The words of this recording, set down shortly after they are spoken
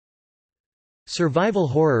Survival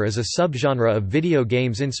horror is a subgenre of video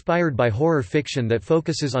games inspired by horror fiction that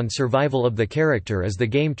focuses on survival of the character as the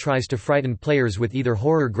game tries to frighten players with either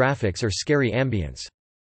horror graphics or scary ambience.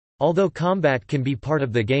 Although combat can be part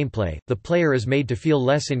of the gameplay, the player is made to feel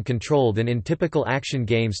less in control than in typical action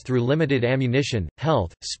games through limited ammunition,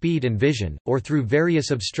 health, speed and vision, or through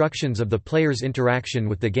various obstructions of the player's interaction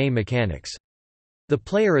with the game mechanics. The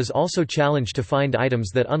player is also challenged to find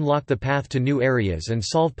items that unlock the path to new areas and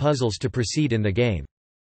solve puzzles to proceed in the game.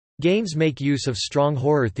 Games make use of strong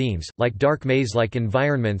horror themes, like dark maze-like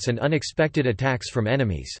environments and unexpected attacks from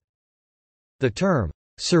enemies. The term,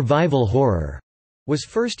 survival horror, was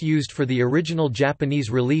first used for the original Japanese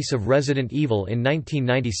release of Resident Evil in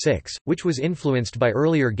 1996, which was influenced by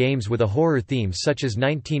earlier games with a horror theme such as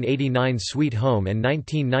 1989's Sweet Home and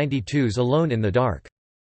 1992's Alone in the Dark.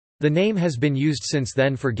 The name has been used since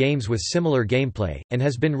then for games with similar gameplay, and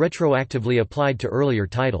has been retroactively applied to earlier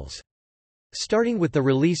titles. Starting with the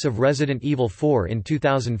release of Resident Evil 4 in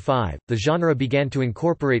 2005, the genre began to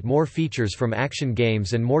incorporate more features from action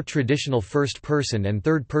games and more traditional first-person and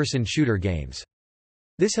third-person shooter games.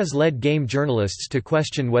 This has led game journalists to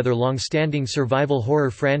question whether long-standing survival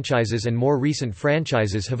horror franchises and more recent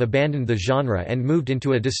franchises have abandoned the genre and moved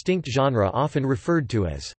into a distinct genre often referred to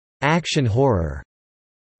as action horror.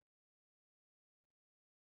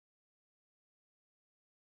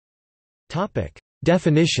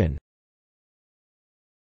 Definition.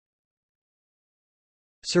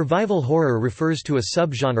 Survival horror refers to a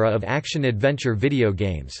subgenre of action-adventure video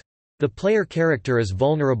games. The player character is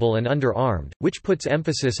vulnerable and underarmed, which puts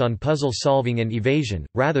emphasis on puzzle solving and evasion,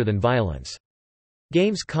 rather than violence.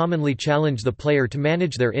 Games commonly challenge the player to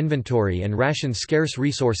manage their inventory and ration scarce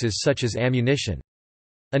resources such as ammunition.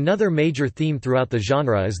 Another major theme throughout the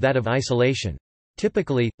genre is that of isolation.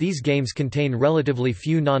 Typically, these games contain relatively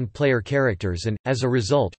few non-player characters and, as a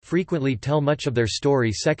result, frequently tell much of their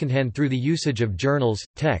story secondhand through the usage of journals,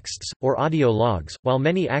 texts, or audio logs, while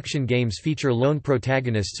many action games feature lone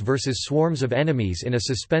protagonists versus swarms of enemies in a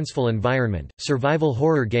suspenseful environment. Survival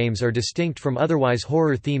horror games are distinct from otherwise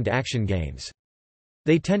horror-themed action games.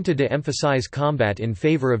 They tend to de-emphasize combat in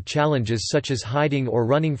favor of challenges such as hiding or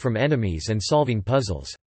running from enemies and solving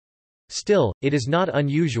puzzles. Still, it is not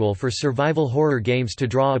unusual for survival horror games to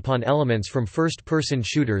draw upon elements from first-person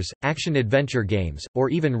shooters, action-adventure games, or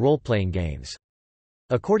even role-playing games.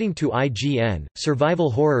 According to IGN,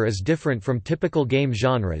 survival horror is different from typical game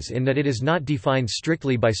genres in that it is not defined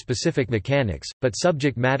strictly by specific mechanics, but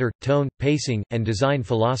subject matter, tone, pacing, and design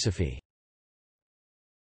philosophy.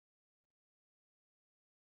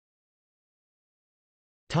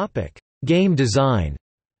 Game design.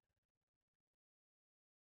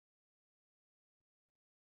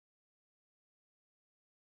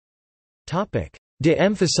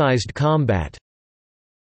 De-emphasized combat.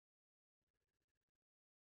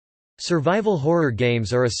 Survival horror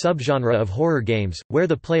games are a subgenre of horror games, where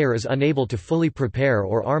the player is unable to fully prepare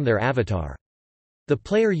or arm their avatar. The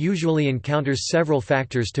player usually encounters several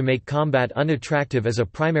factors to make combat unattractive as a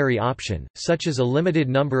primary option, such as a limited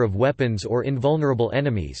number of weapons or invulnerable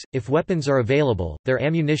enemies. If weapons are available, their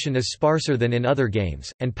ammunition is sparser than in other games,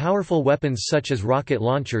 and powerful weapons such as rocket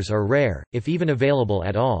launchers are rare, if even available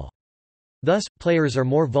at all. Thus, players are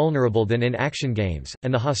more vulnerable than in action games,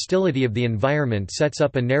 and the hostility of the environment sets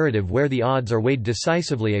up a narrative where the odds are weighed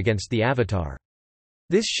decisively against the avatar.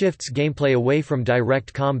 This shifts gameplay away from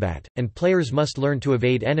direct combat, and players must learn to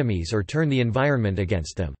evade enemies or turn the environment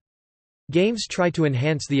against them. Games try to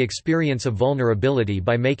enhance the experience of vulnerability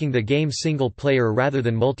by making the game single-player rather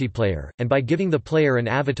than multiplayer, and by giving the player an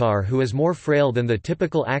avatar who is more frail than the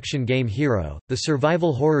typical action game hero. The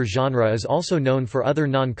survival horror genre is also known for other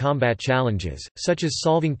non-combat challenges, such as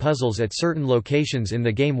solving puzzles at certain locations in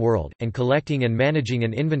the game world, and collecting and managing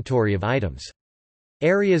an inventory of items.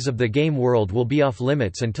 Areas of the game world will be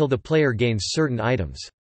off-limits until the player gains certain items.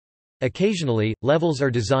 Occasionally, levels are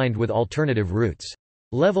designed with alternative routes.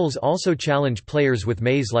 Levels also challenge players with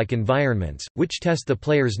maze-like environments, which test the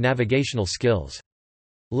player's navigational skills.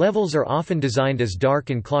 Levels are often designed as dark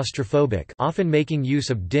and claustrophobic, often making use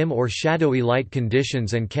of dim or shadowy light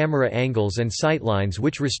conditions and camera angles and sightlines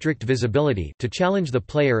which restrict visibility to challenge the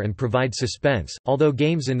player and provide suspense, although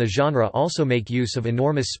games in the genre also make use of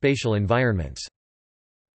enormous spatial environments.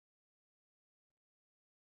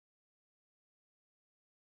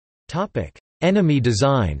 Enemy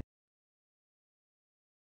design.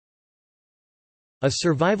 A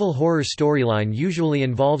survival horror storyline usually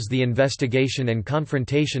involves the investigation and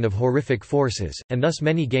confrontation of horrific forces, and thus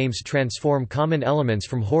many games transform common elements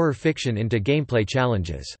from horror fiction into gameplay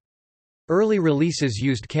challenges. Early releases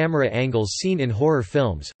used camera angles seen in horror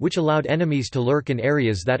films, which allowed enemies to lurk in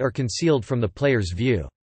areas that are concealed from the player's view.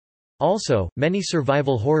 Also, many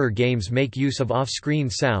survival horror games make use of off-screen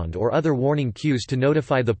sound or other warning cues to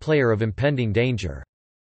notify the player of impending danger.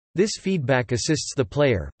 This feedback assists the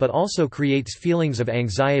player, but also creates feelings of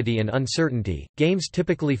anxiety and uncertainty. Games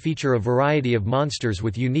typically feature a variety of monsters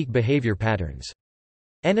with unique behavior patterns.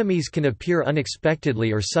 Enemies can appear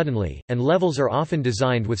unexpectedly or suddenly, and levels are often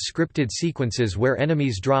designed with scripted sequences where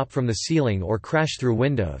enemies drop from the ceiling or crash through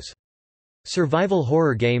windows. Survival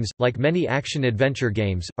horror games, like many action-adventure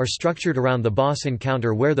games, are structured around the boss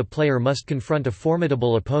encounter where the player must confront a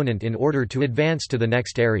formidable opponent in order to advance to the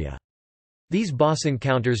next area. These boss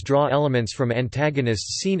encounters draw elements from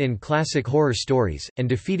antagonists seen in classic horror stories, and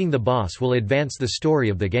defeating the boss will advance the story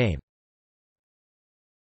of the game.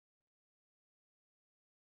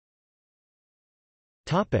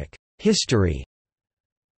 History.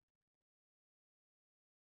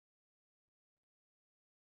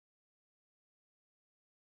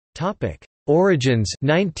 Origins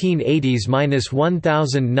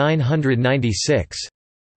 1980s–1996.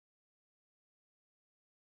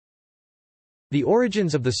 The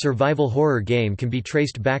origins of the survival horror game can be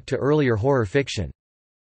traced back to earlier horror fiction.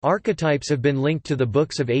 Archetypes have been linked to the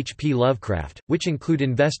books of H. P. Lovecraft, which include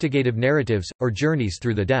investigative narratives, or journeys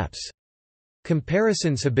through the depths.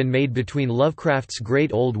 Comparisons have been made between Lovecraft's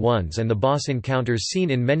Great Old Ones and the boss encounters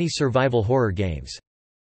seen in many survival horror games.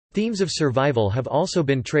 Themes of survival have also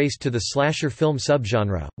been traced to the slasher film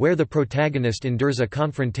subgenre, where the protagonist endures a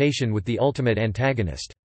confrontation with the ultimate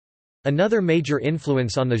antagonist. Another major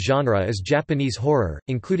influence on the genre is Japanese horror,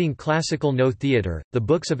 including classical No theater, the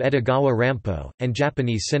books of Edogawa Rampo, and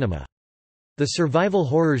Japanese cinema. The survival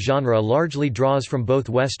horror genre largely draws from both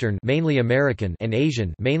Western, mainly American, and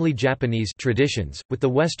Asian, mainly Japanese traditions, with the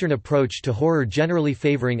Western approach to horror generally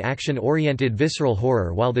favoring action-oriented visceral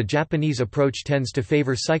horror while the Japanese approach tends to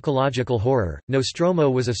favor psychological horror.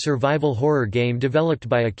 Nostromo was a survival horror game developed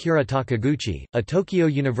by Akira Takaguchi, a Tokyo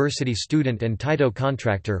University student and Taito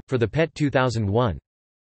contractor, for the PET 2001.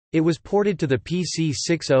 It was ported to the PC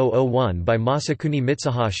 6001 by Masakuni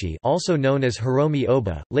Mitsuhashi, also known as Hiromi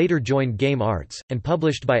Oba, later joined Game Arts, and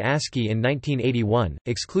published by ASCII in 1981,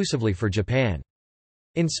 exclusively for Japan.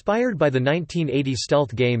 Inspired by the 1980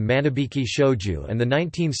 stealth game Manabiki Shouju and the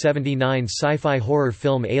 1979 sci-fi horror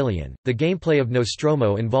film Alien, the gameplay of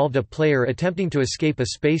Nostromo involved a player attempting to escape a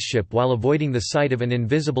spaceship while avoiding the sight of an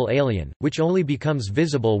invisible alien, which only becomes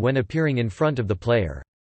visible when appearing in front of the player.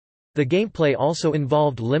 The gameplay also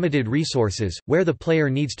involved limited resources, where the player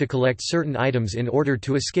needs to collect certain items in order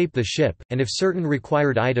to escape the ship, and if certain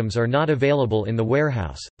required items are not available in the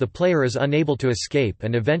warehouse, the player is unable to escape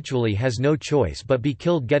and eventually has no choice but be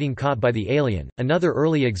killed getting caught by the alien. Another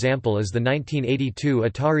early example is the 1982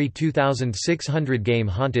 Atari 2600 game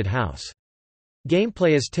Haunted House.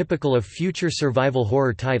 Gameplay is typical of future survival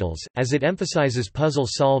horror titles, as it emphasizes puzzle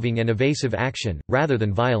solving and evasive action, rather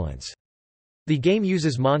than violence. The game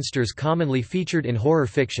uses monsters commonly featured in horror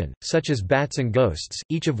fiction, such as bats and ghosts,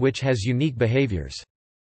 each of which has unique behaviors.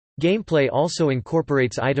 Gameplay also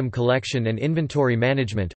incorporates item collection and inventory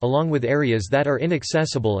management, along with areas that are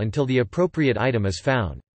inaccessible until the appropriate item is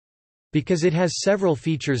found. Because it has several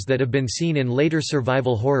features that have been seen in later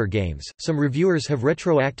survival horror games, some reviewers have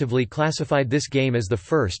retroactively classified this game as the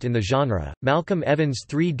first in the genre. Malcolm Evans'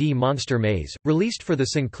 3D Monster Maze, released for the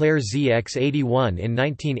Sinclair ZX81 in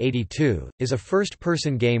 1982, is a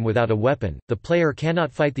first-person game without a weapon. The player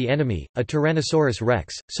cannot fight the enemy, a Tyrannosaurus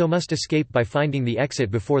Rex, so must escape by finding the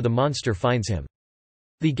exit before the monster finds him.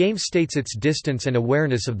 The game states its distance and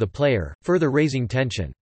awareness of the player, further raising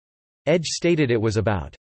tension. Edge stated it was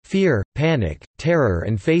about fear, panic, terror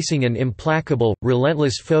and facing an implacable,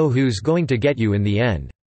 relentless foe who's going to get you in the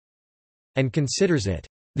end, and considers it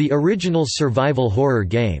the original survival horror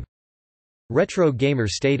game. Retro Gamer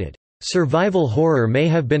stated, "Survival horror may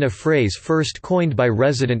have been a phrase first coined by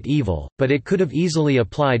Resident Evil, but it could have easily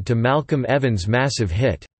applied to Malcolm Evans' massive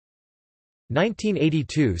hit."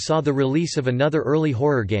 1982 saw the release of another early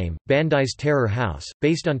horror game, Bandai's Terror House,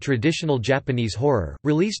 based on traditional Japanese horror,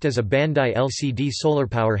 released as a Bandai LCD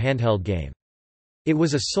solar-power handheld game. It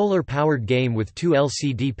was a solar-powered game with two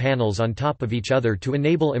LCD panels on top of each other to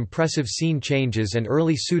enable impressive scene changes and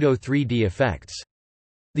early pseudo-3D effects.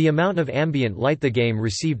 The amount of ambient light the game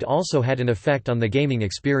received also had an effect on the gaming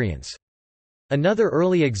experience. Another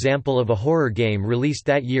early example of a horror game released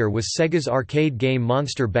that year was Sega's arcade game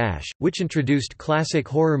Monster Bash, which introduced classic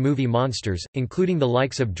horror movie monsters, including the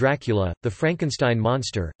likes of Dracula, the Frankenstein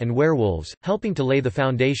monster, and werewolves, helping to lay the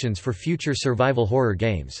foundations for future survival horror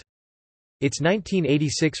games. Its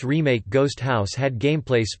 1986 remake Ghost House had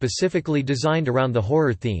gameplay specifically designed around the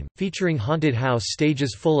horror theme, featuring haunted house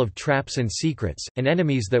stages full of traps and secrets, and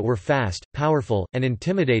enemies that were fast, powerful, and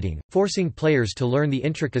intimidating, forcing players to learn the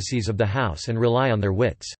intricacies of the house and rely on their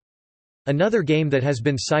wits. Another game that has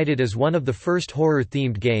been cited as one of the first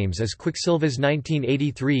horror-themed games is Quicksilva's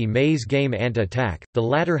 1983 maze game Ant Attack. The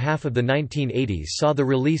latter half of the 1980s saw the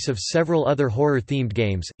release of several other horror-themed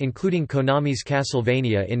games, including Konami's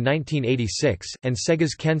Castlevania in 1986, and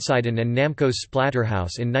Sega's Kenseiden and Namco's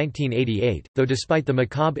Splatterhouse in 1988, though despite the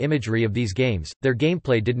macabre imagery of these games, their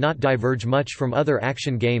gameplay did not diverge much from other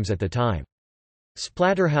action games at the time.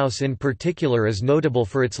 Splatterhouse in particular is notable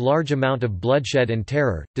for its large amount of bloodshed and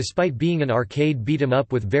terror, despite being an arcade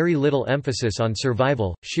beat-em-up with very little emphasis on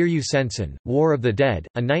survival. Shiryu Sensen, War of the Dead,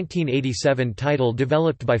 a 1987 title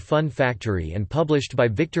developed by Fun Factory and published by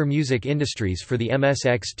Victor Music Industries for the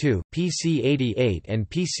MSX2, PC-88 and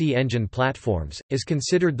PC Engine platforms, is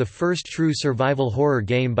considered the first true survival horror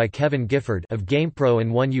game by Kevin Gifford of GamePro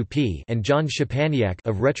and 1UP and John Szczepaniak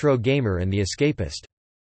of Retro Gamer and The Escapist.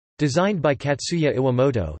 Designed by Katsuya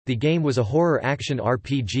Iwamoto, the game was a horror-action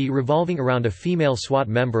RPG revolving around a female SWAT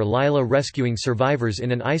member Lila rescuing survivors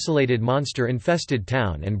in an isolated monster-infested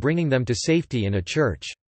town and bringing them to safety in a church.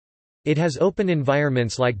 It has open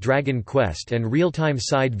environments like Dragon Quest and real-time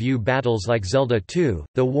side-view battles like Zelda 2,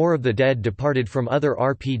 though War of the Dead departed from other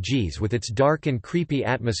RPGs with its dark and creepy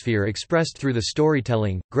atmosphere expressed through the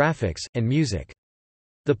storytelling, graphics, and music.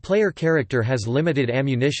 The player character has limited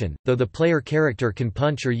ammunition, though the player character can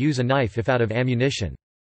punch or use a knife if out of ammunition.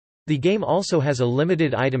 The game also has a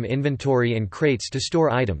limited item inventory and crates to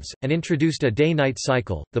store items, and introduced a day-night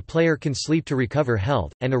cycle. The player can sleep to recover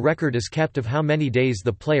health, and a record is kept of how many days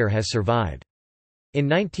the player has survived. In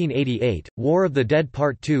 1988, War of the Dead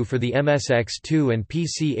Part 2 for the MSX2 and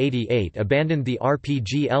PC-88 abandoned the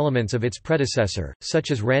RPG elements of its predecessor, such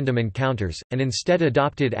as random encounters, and instead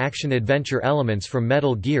adopted action-adventure elements from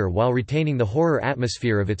Metal Gear while retaining the horror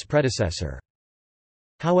atmosphere of its predecessor.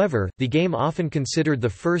 However, the game often considered the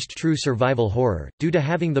first true survival horror, due to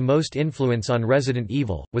having the most influence on Resident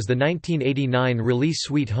Evil, was the 1989 release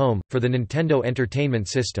Sweet Home, for the Nintendo Entertainment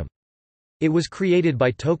System. It was created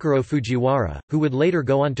by Tokuro Fujiwara, who would later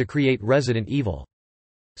go on to create Resident Evil.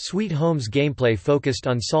 Sweet Home's gameplay focused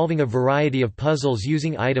on solving a variety of puzzles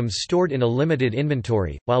using items stored in a limited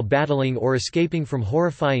inventory, while battling or escaping from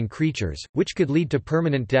horrifying creatures, which could lead to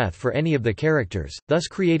permanent death for any of the characters, thus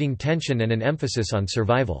creating tension and an emphasis on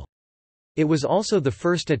survival. It was also the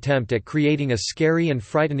first attempt at creating a scary and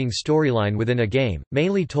frightening storyline within a game,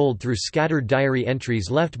 mainly told through scattered diary entries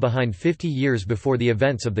left behind 50 years before the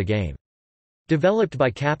events of the game. Developed by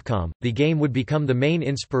Capcom, the game would become the main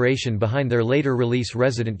inspiration behind their later release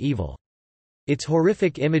Resident Evil. Its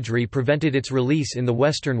horrific imagery prevented its release in the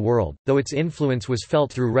Western world, though its influence was felt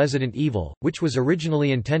through Resident Evil, which was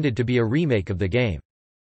originally intended to be a remake of the game.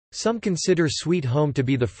 Some consider Sweet Home to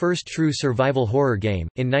be the first true survival horror game.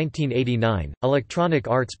 In 1989, Electronic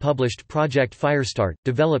Arts published Project Firestart,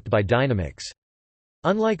 developed by Dynamix.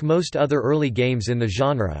 Unlike most other early games in the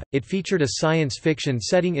genre, it featured a science fiction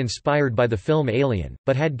setting inspired by the film Alien,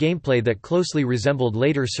 but had gameplay that closely resembled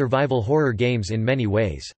later survival horror games in many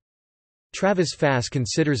ways. Travis Fass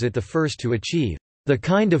considers it the first to achieve the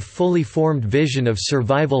kind of fully formed vision of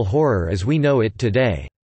survival horror as we know it today,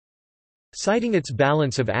 citing its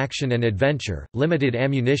balance of action and adventure, limited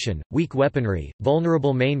ammunition, weak weaponry,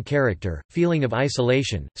 vulnerable main character, feeling of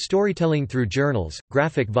isolation, storytelling through journals,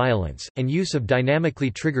 graphic violence, and use of dynamically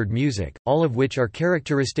triggered music, all of which are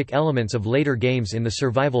characteristic elements of later games in the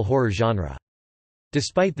survival horror genre.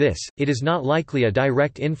 Despite this, it is not likely a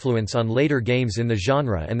direct influence on later games in the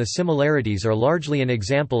genre, and the similarities are largely an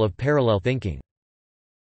example of parallel thinking.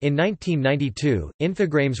 In 1992,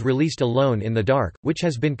 Infogrames released Alone in the Dark, which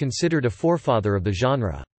has been considered a forefather of the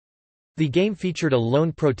genre. The game featured a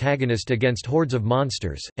lone protagonist against hordes of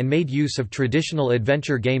monsters, and made use of traditional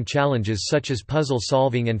adventure game challenges such as puzzle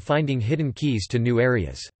solving and finding hidden keys to new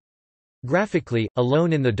areas. Graphically,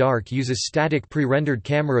 Alone in the Dark uses static pre-rendered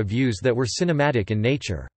camera views that were cinematic in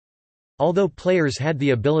nature. Although players had the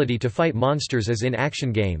ability to fight monsters as in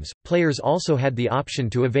action games, players also had the option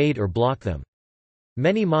to evade or block them.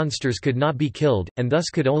 Many monsters could not be killed, and thus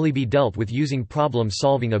could only be dealt with using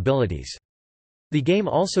problem-solving abilities. The game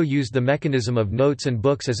also used the mechanism of notes and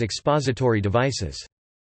books as expository devices.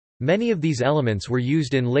 Many of these elements were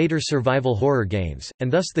used in later survival horror games, and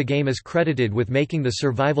thus the game is credited with making the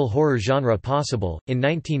survival horror genre possible. In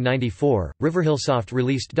 1994, Riverhillsoft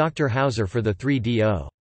released Dr. Hauser for the 3DO.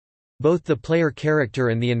 Both the player character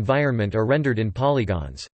and the environment are rendered in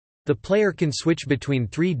polygons. The player can switch between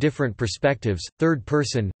 3 different perspectives: third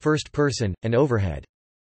person, first person, and overhead.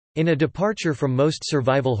 In a departure from most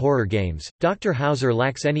survival horror games, Dr. Hauser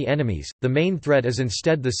lacks any enemies. The main threat is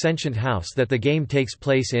instead the sentient house that the game takes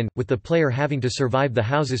place in, with the player having to survive the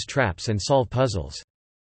house's traps and solve puzzles.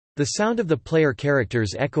 The sound of the player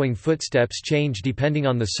characters' echoing footsteps change depending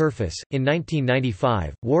on the surface. In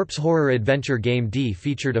 1995, Warp's horror adventure game D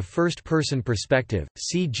featured a first-person perspective,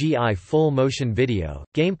 CGI full-motion video,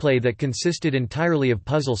 gameplay that consisted entirely of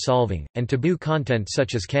puzzle solving, and taboo content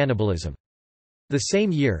such as cannibalism. The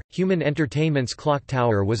same year, Human Entertainment's Clock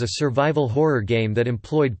Tower was a survival horror game that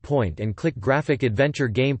employed point-and-click graphic adventure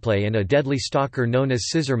gameplay and a deadly stalker known as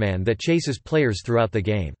Scissorman that chases players throughout the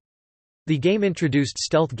game. The game introduced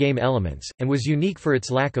stealth game elements, and was unique for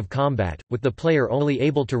its lack of combat, with the player only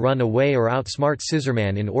able to run away or outsmart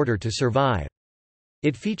Scissorman in order to survive.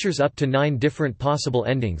 It features up to 9 different possible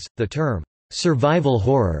endings. The term, survival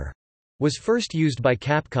horror, was first used by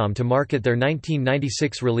Capcom to market their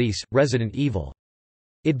 1996 release, Resident Evil.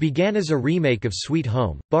 It began as a remake of Sweet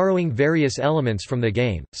Home, borrowing various elements from the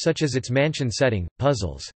game, such as its mansion setting,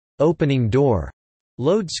 puzzles, opening door,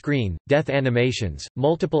 load screen, death animations,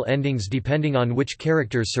 multiple endings depending on which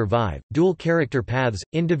characters survive, dual character paths,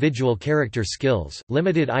 individual character skills,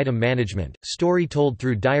 limited item management, story told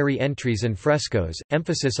through diary entries and frescoes,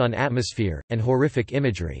 emphasis on atmosphere, and horrific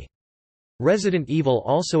imagery. Resident Evil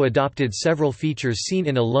also adopted several features seen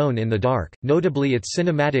in Alone in the Dark, notably its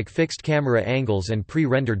cinematic fixed camera angles and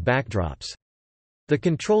pre-rendered backdrops. The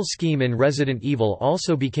control scheme in Resident Evil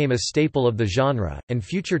also became a staple of the genre, and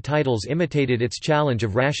future titles imitated its challenge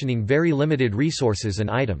of rationing very limited resources and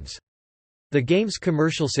items. The game's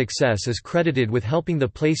commercial success is credited with helping the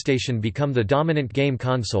PlayStation become the dominant game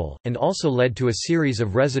console, and also led to a series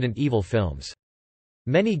of Resident Evil films.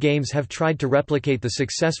 Many games have tried to replicate the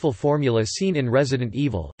successful formula seen in Resident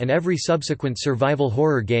Evil, and every subsequent survival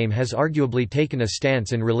horror game has arguably taken a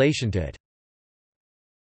stance in relation to it.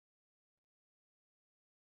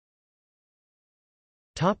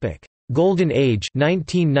 Golden Age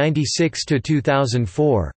 1996 to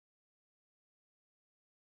 2004.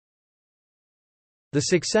 The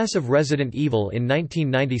success of Resident Evil in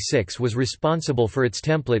 1996 was responsible for its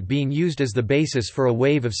template being used as the basis for a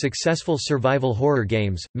wave of successful survival horror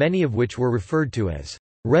games, many of which were referred to as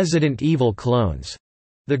Resident Evil clones.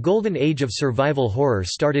 The golden age of survival horror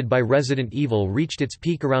started by Resident Evil reached its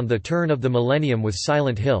peak around the turn of the millennium with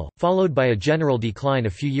Silent Hill, followed by a general decline a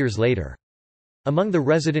few years later. Among the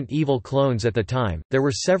Resident Evil clones at the time, there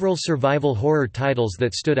were several survival horror titles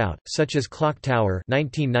that stood out, such as Clock Tower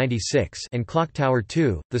 (1996) and Clock Tower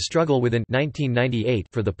 2: The Struggle Within (1998)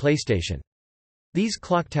 for the PlayStation. These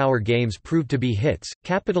Clock Tower games proved to be hits,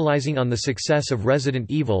 capitalizing on the success of Resident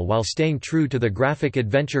Evil while staying true to the graphic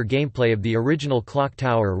adventure gameplay of the original Clock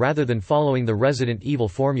Tower rather than following the Resident Evil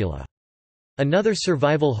formula. Another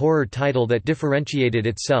survival horror title that differentiated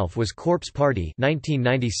itself was Corpse Party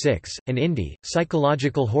 1996, an indie,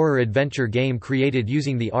 psychological horror adventure game created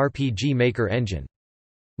using the RPG Maker engine.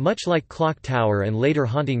 Much like Clock Tower and later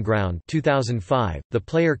Haunting Ground 2005, the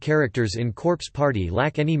player characters in Corpse Party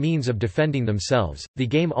lack any means of defending themselves. The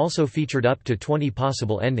game also featured up to 20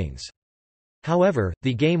 possible endings. However,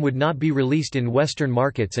 the game would not be released in Western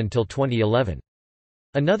markets until 2011.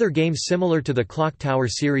 Another game similar to the Clock Tower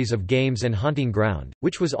series of games and Haunting Ground,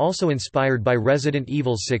 which was also inspired by Resident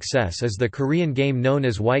Evil's success, is the Korean game known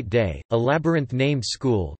as White Day, a labyrinth-named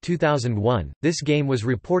school 2001. This game was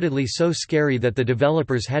reportedly so scary that the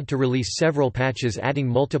developers had to release several patches adding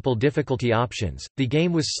multiple difficulty options. The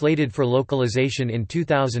game was slated for localization in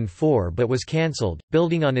 2004 but was cancelled.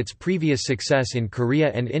 Building on its previous success in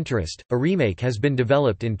Korea and interest, a remake has been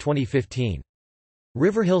developed in 2015.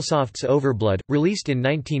 Riverhillsoft's Overblood, released in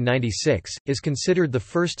 1996, is considered the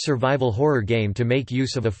first survival horror game to make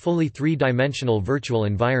use of a fully three-dimensional virtual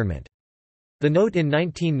environment. The Note in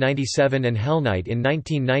 1997 and Hell Night in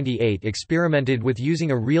 1998 experimented with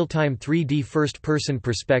using a real-time 3D first-person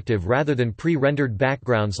perspective rather than pre-rendered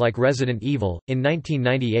backgrounds like Resident Evil. In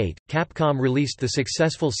 1998, Capcom released the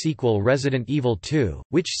successful sequel Resident Evil 2,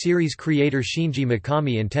 which series creator Shinji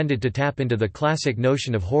Mikami intended to tap into the classic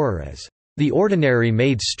notion of horror as the ordinary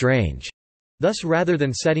made strange. Thus, rather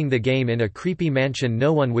than setting the game in a creepy mansion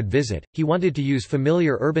no one would visit, he wanted to use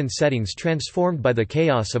familiar urban settings transformed by the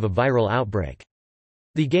chaos of a viral outbreak.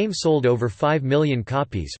 The game sold over 5 million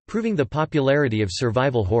copies, proving the popularity of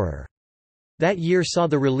survival horror. That year saw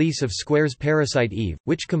the release of Square's Parasite Eve,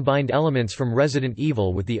 which combined elements from Resident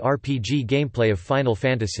Evil with the RPG gameplay of Final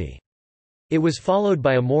Fantasy. It was followed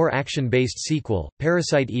by a more action-based sequel,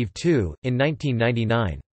 Parasite Eve 2, in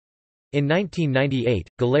 1999. In 1998,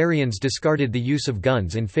 Galarians discarded the use of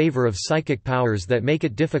guns in favor of psychic powers that make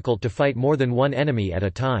it difficult to fight more than one enemy at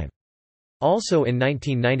a time. Also in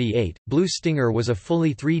 1998, Blue Stinger was a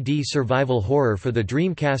fully 3D survival horror for the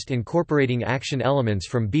Dreamcast incorporating action elements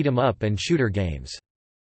from beat-em-up and shooter games.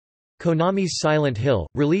 Konami's Silent Hill,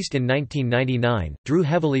 released in 1999, drew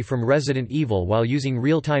heavily from Resident Evil while using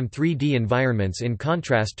real-time 3D environments in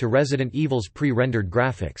contrast to Resident Evil's pre-rendered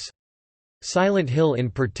graphics. Silent Hill in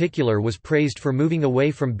particular was praised for moving away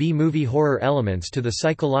from B-movie horror elements to the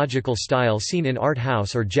psychological style seen in art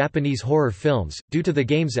house or Japanese horror films, due to the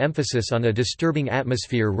game's emphasis on a disturbing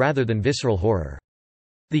atmosphere rather than visceral horror.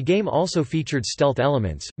 The game also featured stealth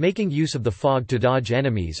elements, making use of the fog to dodge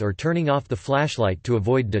enemies or turning off the flashlight to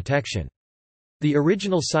avoid detection. The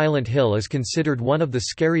original Silent Hill is considered one of the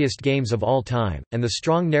scariest games of all time, and the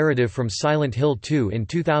strong narrative from Silent Hill 2 in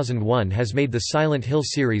 2001 has made the Silent Hill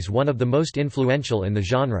series one of the most influential in the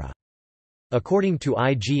genre. According to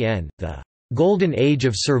IGN, the "golden age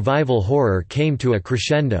of survival horror came to a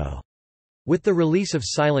crescendo" with the release of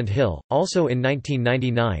Silent Hill. Also in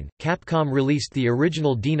 1999, Capcom released the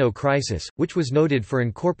original Dino Crisis, which was noted for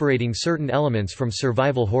incorporating certain elements from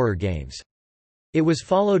survival horror games. It was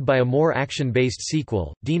followed by a more action-based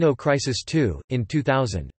sequel, Dino Crisis 2, in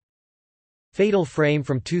 2000. Fatal Frame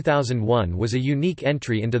from 2001 was a unique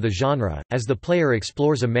entry into the genre, as the player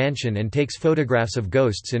explores a mansion and takes photographs of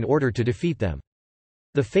ghosts in order to defeat them.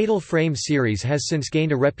 The Fatal Frame series has since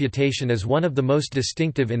gained a reputation as one of the most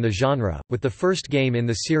distinctive in the genre, with the first game in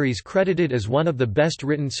the series credited as one of the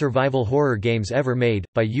best-written survival horror games ever made,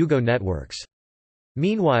 by Yugo Networks.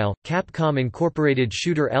 Meanwhile, Capcom incorporated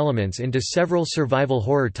shooter elements into several survival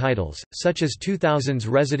horror titles, such as 2000's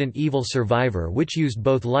Resident Evil Survivor, which used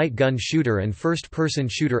both light gun shooter and first-person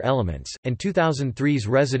shooter elements, and 2003's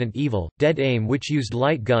Resident Evil Dead Aim, which used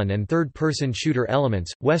light gun and third-person shooter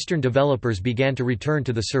elements. Western developers began to return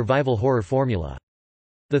to the survival horror formula.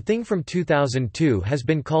 The Thing from 2002 has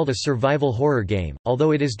been called a survival horror game,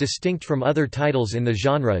 although it is distinct from other titles in the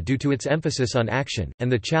genre due to its emphasis on action, and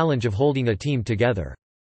the challenge of holding a team together.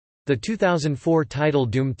 The 2004 title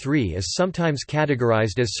Doom 3 is sometimes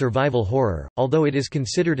categorized as survival horror, although it is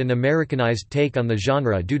considered an Americanized take on the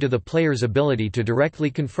genre due to the player's ability to directly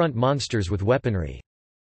confront monsters with weaponry.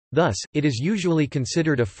 Thus, it is usually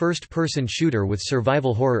considered a first-person shooter with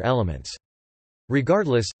survival horror elements.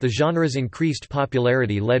 Regardless, the genre's increased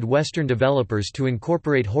popularity led Western developers to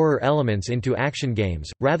incorporate horror elements into action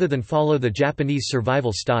games, rather than follow the Japanese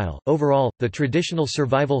survival style. Overall, the traditional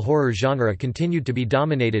survival horror genre continued to be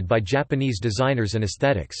dominated by Japanese designers and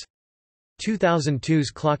aesthetics.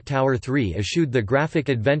 2002's Clock Tower 3 eschewed the graphic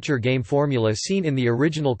adventure game formula seen in the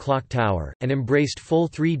original Clock Tower, and embraced full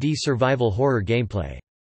 3D survival horror gameplay.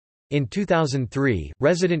 In 2003,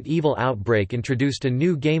 Resident Evil Outbreak introduced a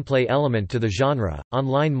new gameplay element to the genre,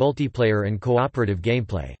 online multiplayer and cooperative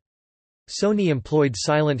gameplay. Sony employed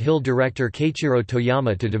Silent Hill director Keiichiro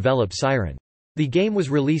Toyama to develop Siren. The game was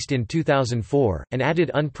released in 2004, and added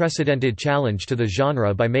unprecedented challenge to the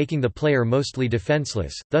genre by making the player mostly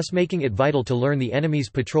defenseless, thus making it vital to learn the enemy's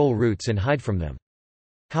patrol routes and hide from them.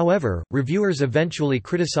 However, reviewers eventually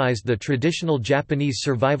criticized the traditional Japanese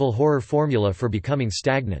survival horror formula for becoming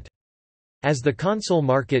stagnant. As the console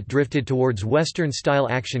market drifted towards Western-style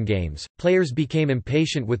action games, players became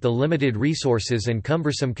impatient with the limited resources and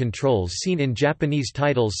cumbersome controls seen in Japanese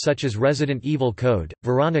titles such as Resident Evil Code,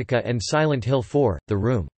 Veronica and Silent Hill 4: The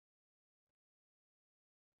Room.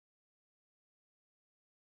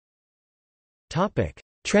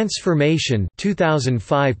 Transformation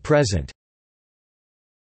 2005-present.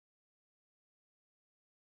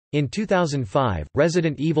 In 2005,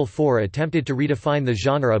 Resident Evil 4 attempted to redefine the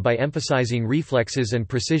genre by emphasizing reflexes and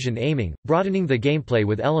precision aiming, broadening the gameplay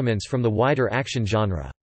with elements from the wider action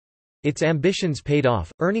genre. Its ambitions paid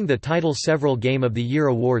off, earning the title several Game of the Year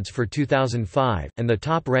awards for 2005, and the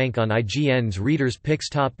top rank on IGN's Reader's Picks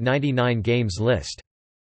Top 99 Games list.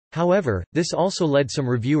 However, this also led some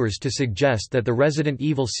reviewers to suggest that the Resident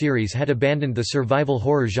Evil series had abandoned the survival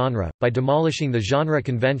horror genre, by demolishing the genre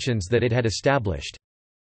conventions that it had established.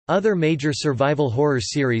 Other major survival horror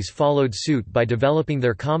series followed suit by developing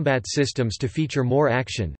their combat systems to feature more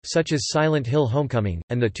action, such as Silent Hill Homecoming,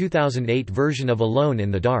 and the 2008 version of Alone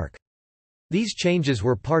in the Dark. These changes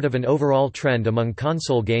were part of an overall trend among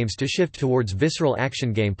console games to shift towards visceral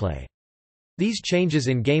action gameplay. These changes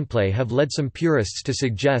in gameplay have led some purists to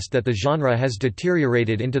suggest that the genre has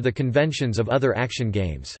deteriorated into the conventions of other action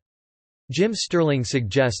games. Jim Sterling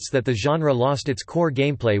suggests that the genre lost its core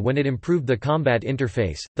gameplay when it improved the combat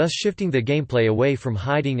interface, thus shifting the gameplay away from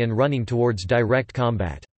hiding and running towards direct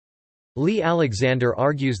combat. Lee Alexander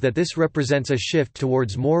argues that this represents a shift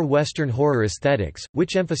towards more Western horror aesthetics,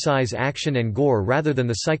 which emphasize action and gore rather than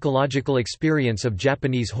the psychological experience of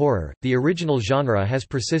Japanese horror. The original genre has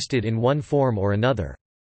persisted in one form or another.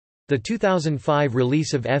 The 2005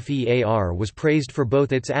 release of FEAR was praised for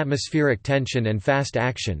both its atmospheric tension and fast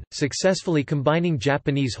action, successfully combining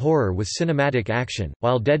Japanese horror with cinematic action,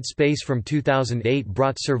 while Dead Space from 2008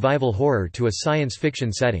 brought survival horror to a science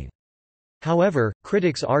fiction setting. However,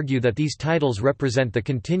 critics argue that these titles represent the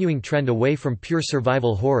continuing trend away from pure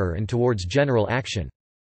survival horror and towards general action.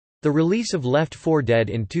 The release of Left 4 Dead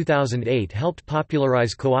in 2008 helped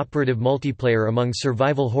popularize cooperative multiplayer among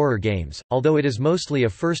survival horror games, although it is mostly a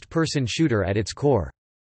first-person shooter at its core.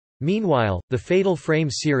 Meanwhile, the Fatal Frame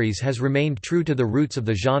series has remained true to the roots of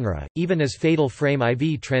the genre, even as Fatal Frame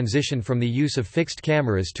IV transitioned from the use of fixed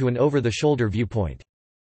cameras to an over-the-shoulder viewpoint.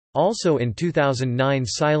 Also in 2009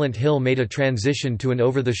 Silent Hill made a transition to an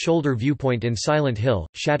over-the-shoulder viewpoint in Silent Hill: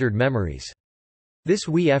 Shattered Memories. This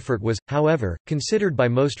Wii effort was, however, considered by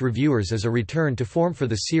most reviewers as a return to form for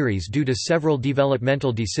the series due to several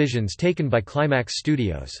developmental decisions taken by Climax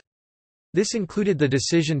Studios. This included the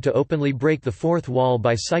decision to openly break the fourth wall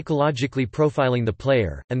by psychologically profiling the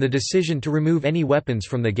player, and the decision to remove any weapons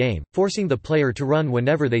from the game, forcing the player to run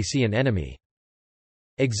whenever they see an enemy.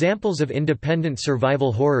 Examples of independent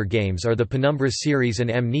survival horror games are the Penumbra series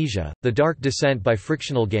and Amnesia, The Dark Descent by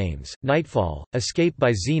Frictional Games, Nightfall, Escape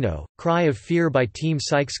by Xeno, Cry of Fear by Team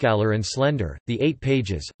Psychscalar and Slender, The 8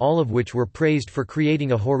 Pages, all of which were praised for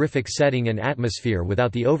creating a horrific setting and atmosphere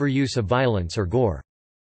without the overuse of violence or gore.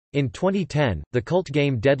 In 2010, the cult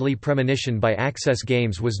game Deadly Premonition by Access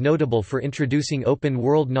Games was notable for introducing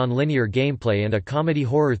open-world nonlinear gameplay and a comedy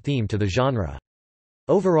horror theme to the genre.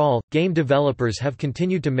 Overall, game developers have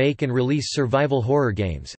continued to make and release survival horror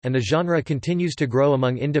games, and the genre continues to grow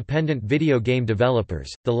among independent video game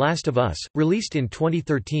developers. The Last of Us, released in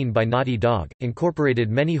 2013 by Naughty Dog, incorporated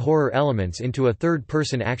many horror elements into a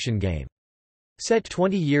third-person action game. Set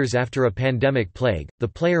 20 years after a pandemic plague, the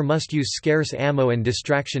player must use scarce ammo and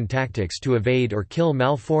distraction tactics to evade or kill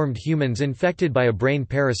malformed humans infected by a brain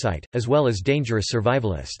parasite, as well as dangerous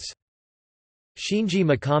survivalists. Shinji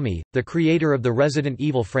Mikami, the creator of the Resident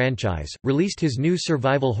Evil franchise, released his new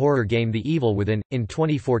survival horror game The Evil Within, in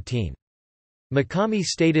 2014. Mikami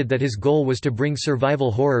stated that his goal was to bring survival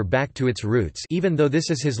horror back to its roots, even though this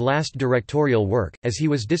is his last directorial work, as he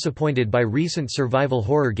was disappointed by recent survival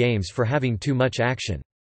horror games for having too much action.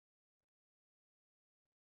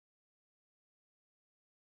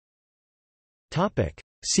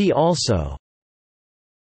 See also: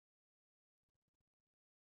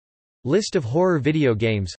 List of horror video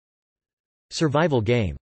games, Survival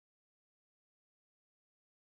game.